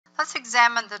Let's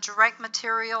examine the direct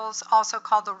materials, also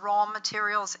called the raw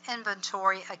materials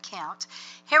inventory account.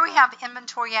 Here we have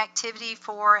inventory activity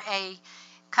for a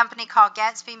company called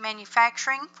Gatsby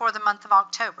Manufacturing for the month of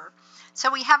October. So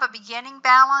we have a beginning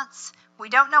balance. We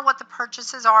don't know what the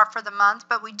purchases are for the month,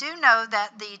 but we do know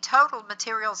that the total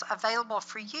materials available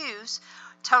for use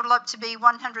total up to be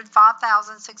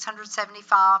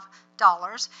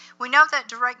 $105,675. We know that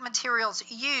direct materials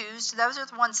used, those are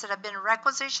the ones that have been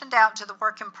requisitioned out to the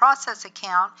work in process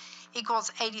account, equals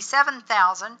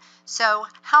 $87,000. So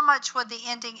how much would the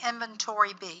ending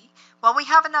inventory be? Well, we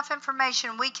have enough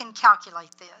information, we can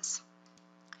calculate this.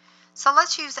 So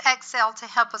let's use Excel to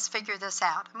help us figure this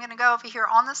out. I'm going to go over here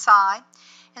on the side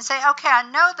and say, okay, I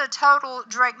know the total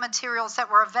direct materials that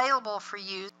were available for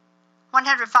use,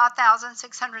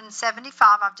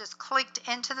 105,675. I've just clicked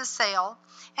into the cell,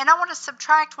 and I want to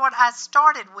subtract what I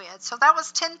started with. So that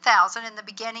was 10,000 in the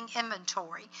beginning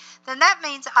inventory. Then that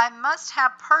means I must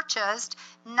have purchased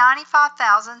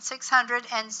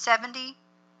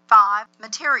 95,675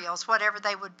 materials, whatever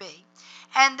they would be.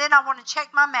 And then I want to check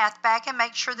my math back and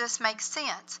make sure this makes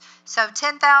sense. So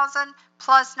 10,000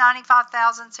 plus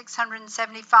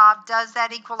 95,675, does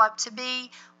that equal up to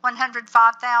be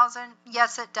 105,000?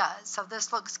 Yes, it does. So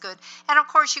this looks good. And of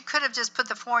course, you could have just put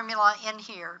the formula in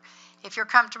here. If you're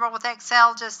comfortable with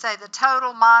Excel, just say the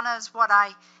total minus what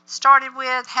I started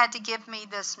with had to give me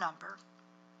this number.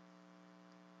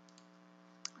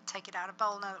 Take it out of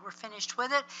bold now that we're finished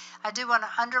with it. I do want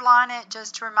to underline it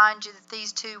just to remind you that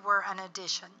these two were an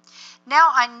addition. Now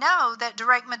I know that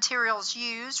direct materials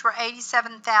used were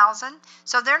 87,000,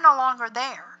 so they're no longer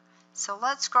there. So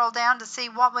let's scroll down to see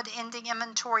what would ending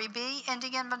inventory be.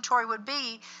 Ending inventory would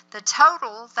be the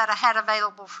total that I had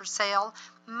available for sale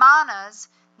minus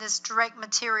this direct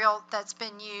material that's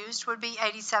been used would be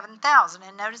 87,000.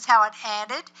 And notice how it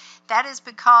added. That is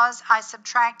because I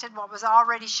subtracted what was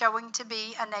already showing to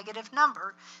be a negative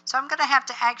number. So I'm going to have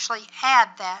to actually add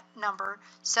that number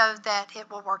so that it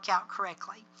will work out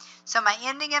correctly. So my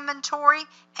ending inventory,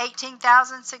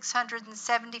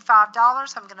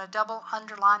 $18,675. I'm going to double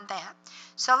underline that.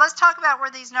 So let's talk about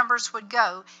where these numbers would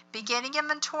go. Beginning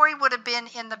inventory would have been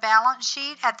in the balance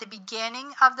sheet at the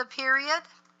beginning of the period.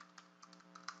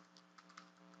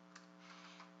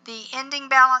 The ending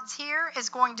balance here is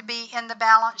going to be in the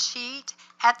balance sheet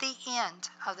at the end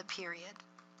of the period,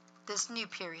 this new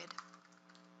period,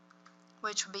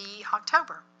 which will be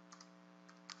October,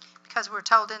 because we're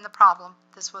told in the problem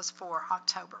this was for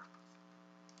October.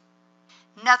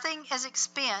 Nothing is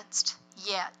expensed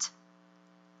yet.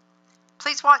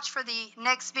 Please watch for the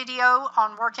next video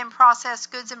on work in process,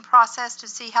 goods in process, to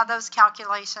see how those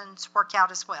calculations work out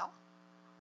as well.